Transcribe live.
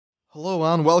Hello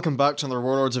and welcome back to another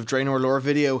Warlords of Draenor lore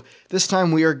video. This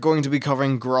time we are going to be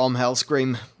covering Grom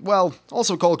Hellscream, well,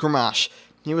 also called Grommash.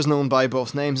 He was known by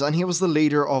both names and he was the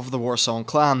leader of the Warsong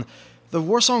clan. The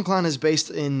Warsong clan is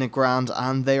based in Nagrand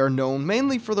and they are known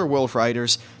mainly for their wolf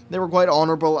riders. They were quite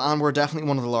honourable and were definitely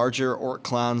one of the larger orc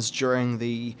clans during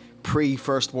the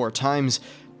pre-First War times.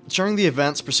 During the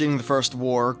events preceding the First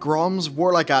War, Grom's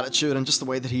warlike attitude and just the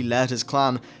way that he led his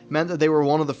clan meant that they were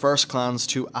one of the first clans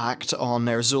to act on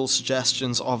Ner'zhul's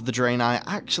suggestions of the Draenei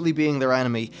actually being their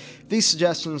enemy. These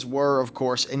suggestions were, of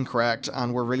course, incorrect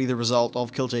and were really the result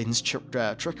of Kil'jaeden's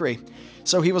trickery.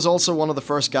 So he was also one of the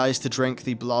first guys to drink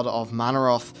the blood of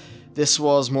Manaroth. This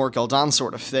was more Gul'dan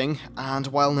sort of thing, and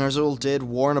while Ner'zhul did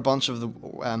warn a bunch of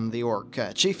the orc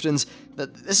chieftains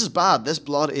that this is bad, this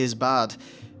blood is bad,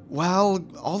 well,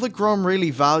 all that Grom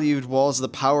really valued was the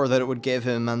power that it would give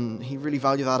him, and he really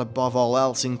valued that above all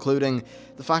else, including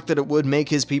the fact that it would make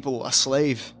his people a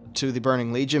slave to the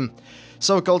Burning Legion.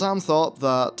 So Gul'dan thought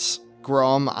that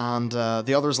Grom and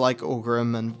the others like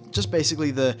Ogrim and just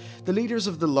basically the leaders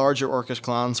of the larger Orcish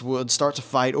clans would start to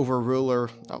fight over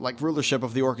rulership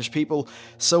of the Orcish people.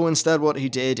 So instead what he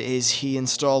did is he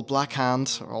installed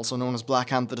Blackhand, also known as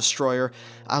Blackhand the Destroyer,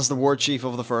 as the war chief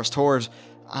of the First Horde.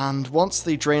 And once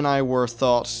the Draenei were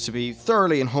thought to be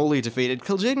thoroughly and wholly defeated,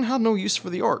 Kil'jaeden had no use for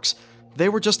the orcs. They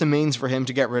were just a means for him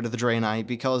to get rid of the Draenei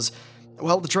because,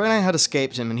 well, the Draenei had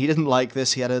escaped him and he didn't like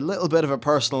this. He had a little bit of a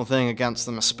personal thing against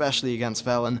them, especially against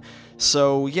Velen.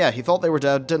 So yeah, he thought they were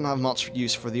dead, didn't have much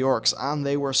use for the orcs, and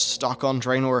they were stuck on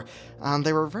Draenor, and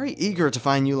they were very eager to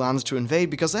find new lands to invade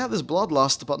because they had this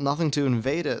bloodlust but nothing to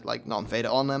invade it, not invade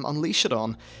it on them, unleash it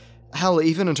on. Hell,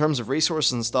 even in terms of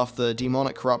resources and stuff, the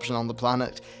demonic corruption on the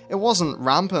planet, it wasn't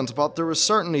rampant, but there was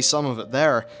certainly some of it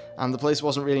there, and the place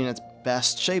wasn't really in its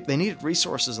best shape. They needed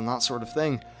resources and that sort of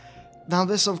thing. Now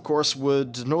this, of course,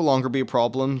 would no longer be a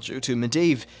problem due to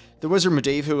Medivh. The wizard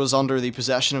Medivh, who was under the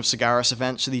possession of Sargeras,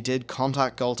 eventually did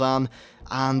contact Gul'dan,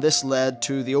 and this led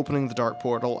to the opening of the Dark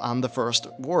Portal and the first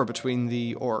war between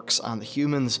the orcs and the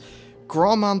humans.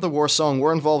 Grom and the Warsong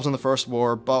were involved in the First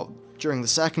War, but during the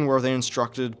Second War, they were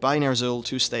instructed by Ner'zhul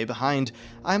to stay behind.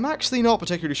 I'm actually not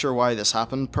particularly sure why this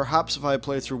happened. Perhaps if I had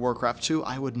played through Warcraft 2,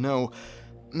 I would know.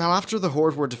 Now, after the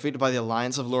Horde were defeated by the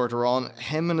Alliance of Lordaeron,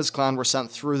 him and his clan were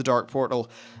sent through the Dark Portal,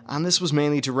 and this was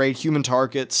mainly to raid human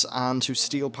targets and to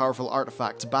steal powerful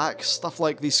artifacts back, stuff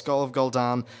like the Skull of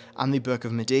Gul'dan and the Book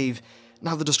of Medivh.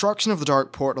 Now, the destruction of the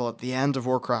Dark Portal at the end of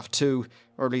Warcraft 2,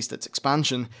 or at least its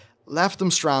expansion, left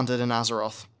them stranded in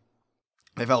Azeroth.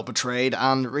 They felt betrayed,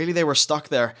 and really they were stuck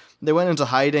there. They went into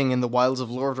hiding in the wilds of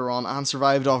Lordaeron and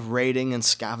survived off raiding and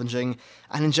scavenging,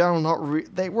 and in general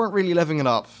they weren't really living it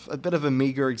up. A bit of a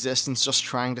meagre existence, just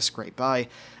trying to scrape by.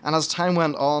 And as time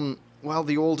went on, well,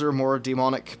 the older, more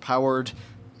demonic-powered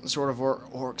sort of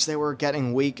orcs, they were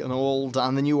getting weak and old,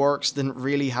 and the new orcs didn't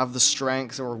really have the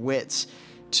strength or wits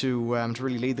to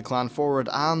really lead the clan forward,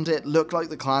 and it looked like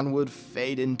the clan would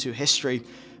fade into history.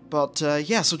 But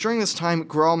yeah, so during this time,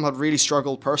 Grom had really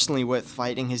struggled personally with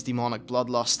fighting his demonic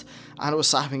bloodlust, and it was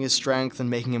sapping his strength and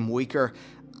making him weaker.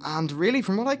 And really,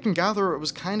 from what I can gather, it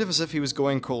was kind of as if he was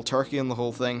going cold turkey on the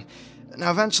whole thing.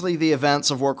 Now, eventually, the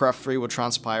events of Warcraft 3 would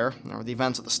transpire, or the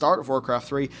events at the start of Warcraft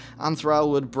 3, and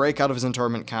Thrall would break out of his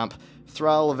internment camp.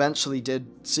 Thrall eventually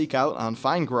did seek out and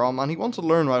find Grom, and he wanted to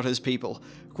learn about his people.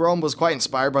 Grom was quite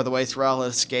inspired by the way Thrall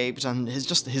had escaped, and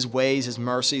his ways, his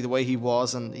mercy, the way he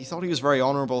was, and he thought he was very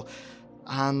honourable.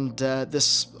 And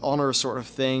this honour sort of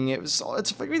thing, it's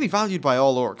really valued by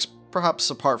all orcs, perhaps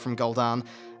apart from Gul'dan.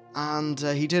 And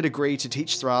he did agree to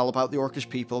teach Thrall about the Orcish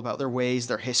people, about their ways,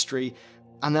 their history,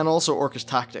 and then also Orcish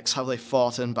tactics, how they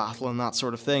fought in battle and that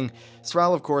sort of thing.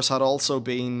 Thrall, of course, had also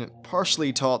been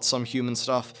partially taught some human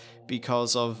stuff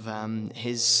because of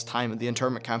his time at the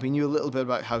internment camp. He knew a little bit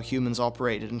about how humans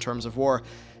operated in terms of war.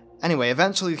 Anyway,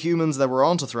 eventually the humans that were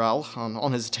onto Thrall,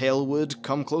 on his tail, would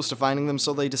come close to finding them,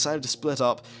 so they decided to split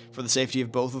up for the safety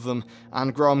of both of them,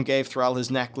 and Grom gave Thrall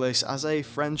his necklace as a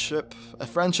signal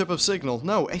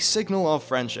of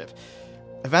friendship.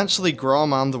 Eventually,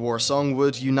 Grom and the Warsong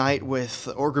would unite with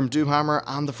Orgrim Doomhammer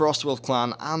and the Frostwolf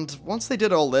clan, and once they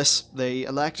did all this, they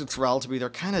elected Thrall to be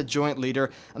their kind of joint leader,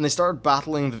 and they started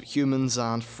battling the humans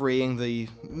and freeing the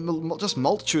just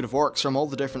multitude of orcs from all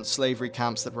the different slavery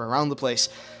camps that were around the place.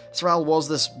 Thrall was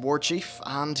this war chief,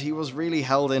 and he was really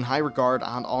held in high regard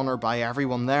and honour by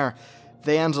everyone there.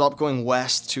 They ended up going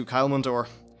west to Kael'Mandor.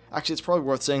 Actually, it's probably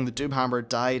worth saying the Doomhammer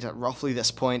died at roughly this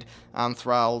point, and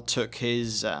Thrall took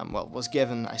his, was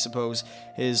given, I suppose,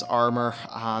 his armour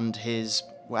and his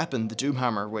weapon, the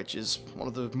Doomhammer, which is one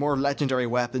of the more legendary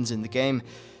weapons in the game.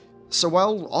 So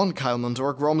while on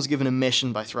Kael'Mandor, Grom was given a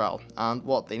mission by Thrall, and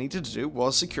what they needed to do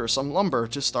was secure some lumber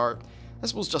to start, I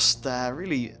suppose, just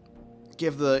really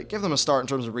give them a start in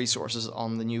terms of resources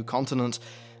on the new continent.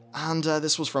 And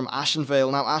this was from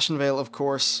Ashenvale. Now Ashenvale, of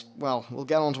course, well, we'll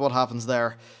get on to what happens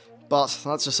there, but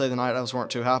let's just say the Night Elves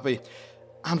weren't too happy.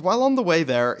 And while on the way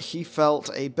there, he felt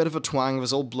a bit of a twang of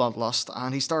his old bloodlust,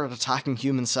 and he started attacking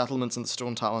human settlements in the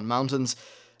Stone Talon Mountains.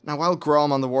 Now, while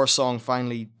Grom and the Warsong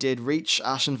finally did reach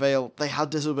Ashenvale, they had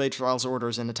disobeyed Thrall's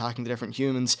orders in attacking the different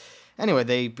humans. Anyway,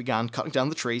 they began cutting down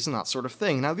the trees and that sort of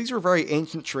thing. Now, these were very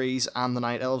ancient trees, and the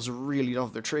Night Elves really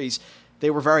loved their trees.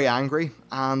 They were very angry,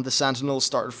 and the Sentinels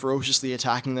started ferociously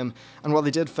attacking them, and while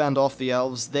they did fend off the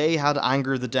elves, they had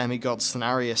angered the demigod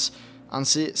Cenarius. And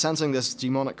sensing this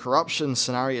demonic corruption,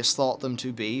 Cenarius thought them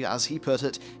to be, as he put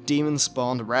it,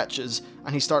 demon-spawned wretches,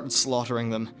 and he started slaughtering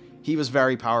them. He was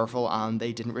very powerful, and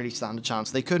they didn't really stand a chance.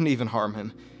 They couldn't even harm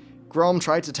him. Grom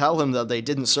tried to tell him that they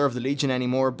didn't serve the Legion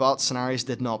anymore, but Cenarius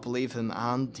did not believe him,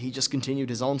 and he just continued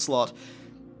his onslaught.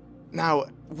 Now,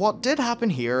 what did happen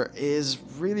here is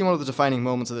really one of the defining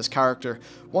moments of this character.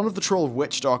 One of the Troll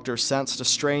Witch Doctors sensed a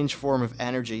strange form of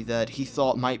energy that he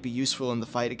thought might be useful in the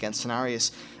fight against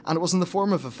Cenarius, and it was in the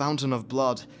form of a fountain of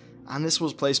blood, and this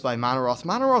was placed by Manaroth.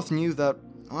 Manaroth knew that,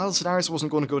 well, Cenarius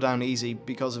wasn't going to go down easy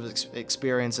because of his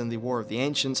experience in the War of the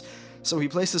Ancients, so he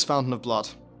placed this fountain of blood.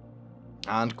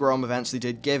 And Grom eventually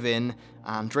did give in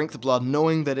and drink the blood,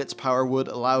 knowing that its power would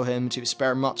allow him to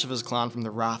spare much of his clan from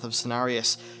the wrath of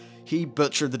Cenarius. He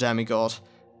butchered the demigod,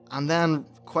 and then,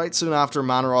 quite soon after,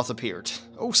 Manaroth appeared.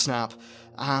 Oh snap.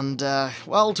 And,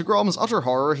 well, to Grom's utter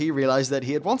horror, he realised that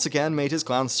he had once again made his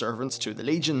clan servants to the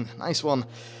Legion. Nice one.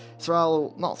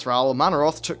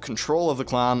 Manaroth took control of the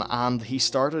clan, and he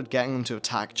started getting them to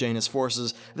attack Jaina's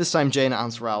forces. This time Jaina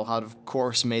and Thrall had, of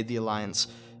course, made the alliance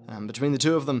between the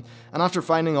two of them, and after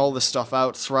finding all this stuff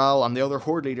out, Thrall and the other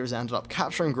Horde leaders ended up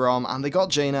capturing Grom, and they got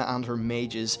Jaina and her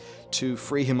mages to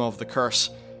free him of the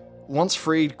curse. Once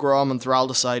freed, Grom and Thrall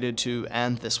decided to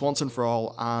end this once and for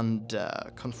all and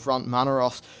confront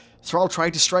Manaroth. Thrall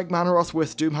tried to strike Manaroth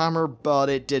with Doomhammer, but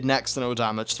it did next to no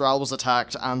damage. Thrall was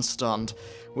attacked and stunned,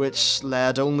 which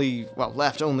left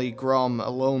only Grom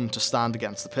alone to stand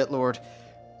against the Pit Lord.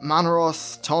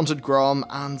 Manaroth taunted Grom,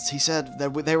 and he said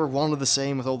that they were one and the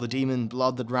same with all the demon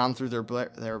blood that ran through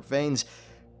their veins.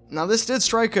 Now this did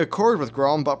strike a chord with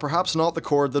Grom, but perhaps not the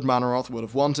chord that Manaroth would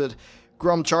have wanted.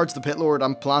 Grom charged the Pit Lord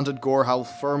and planted Gorehal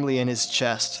firmly in his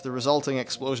chest. The resulting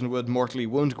explosion would mortally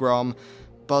wound Grom,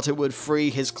 but it would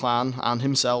free his clan and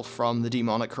himself from the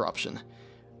demonic corruption.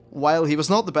 While he was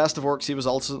not the best of orcs, he was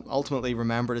also ultimately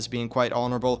remembered as being quite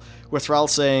honourable, with Thrall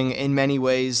saying, "In many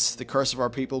ways, the curse of our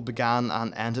people began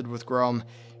and ended with Grom.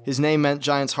 His name meant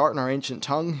Giant's Heart in our ancient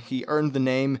tongue. He earned the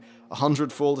name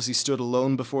 100-fold as he stood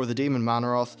alone before the demon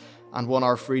Manaroth, and won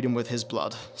our freedom with his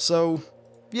blood." So,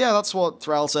 yeah, that's what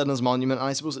Thrall said in his monument, and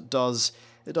I suppose it does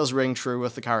ring true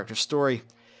with the character's story.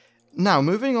 Now,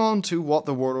 moving on to what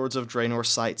the Warlords of Draenor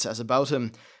site says about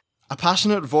him. A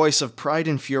passionate voice of pride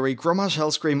and fury, Grom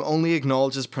Hellscream only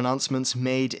acknowledges pronouncements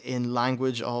made in the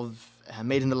language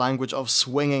of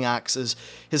swinging axes.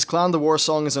 His clan, the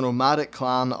Warsong, is a nomadic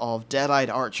clan of dead-eyed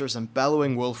archers and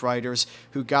bellowing wolf riders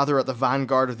who gather at the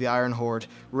vanguard of the Iron Horde,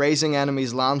 razing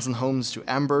enemies' lands and homes to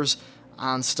embers,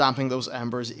 and stamping those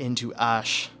embers into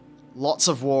ash. Lots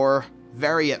of war,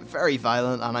 very, very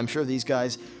violent, and I'm sure these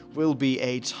guys will be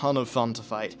a ton of fun to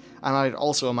fight. And I'd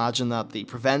also imagine that the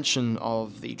prevention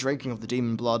of the drinking of the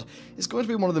demon blood is going to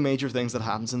be one of the major things that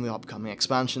happens in the upcoming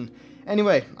expansion.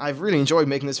 Anyway, I've really enjoyed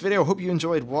making this video. Hope you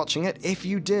enjoyed watching it. If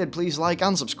you did, please like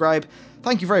and subscribe.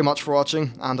 Thank you very much for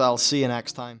watching, and I'll see you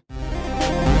next time.